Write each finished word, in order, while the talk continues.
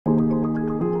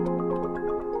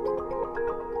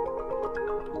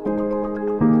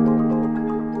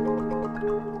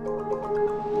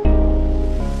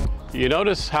You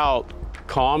notice how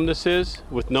calm this is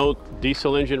with no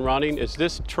diesel engine running? Is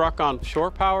this truck on shore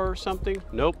power or something?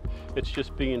 Nope, it's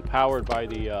just being powered by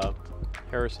the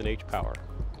Harrison hPower.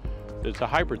 It's a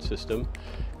hybrid system,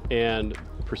 and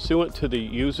pursuant to the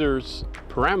user's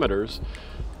parameters,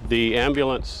 the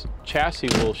ambulance chassis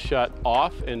will shut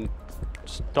off and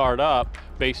start up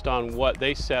based on what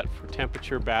they set for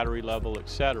temperature, battery level,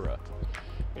 etc.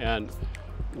 And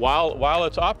while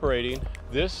it's operating,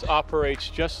 this operates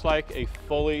just like a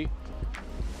fully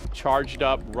charged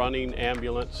up running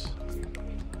ambulance,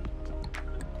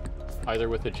 either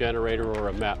with a generator or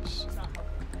a MEPS,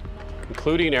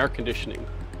 including air conditioning.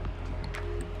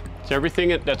 So everything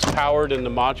that's powered in the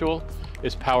module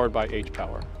is powered by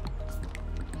hPower.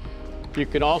 You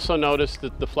can also notice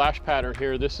that the flash pattern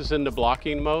here, this is in the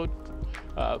blocking mode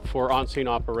for on-scene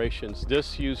operations.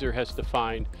 This user has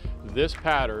defined this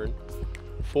pattern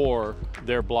for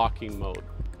their blocking mode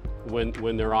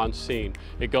when they're on scene.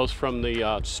 It goes from the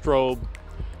strobe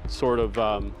sort of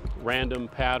random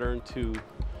pattern to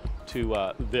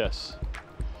this.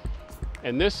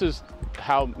 And this is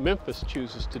how Memphis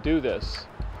chooses to do this.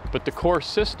 But the core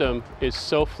system is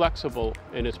so flexible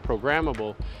and it's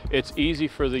programmable, it's easy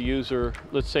for the user,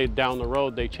 let's say down the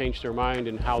road they change their mind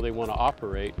in how they want to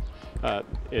operate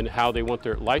and how they want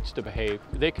their lights to behave,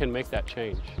 they can make that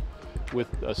change with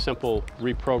a simple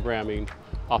reprogramming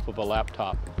off of a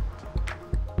laptop.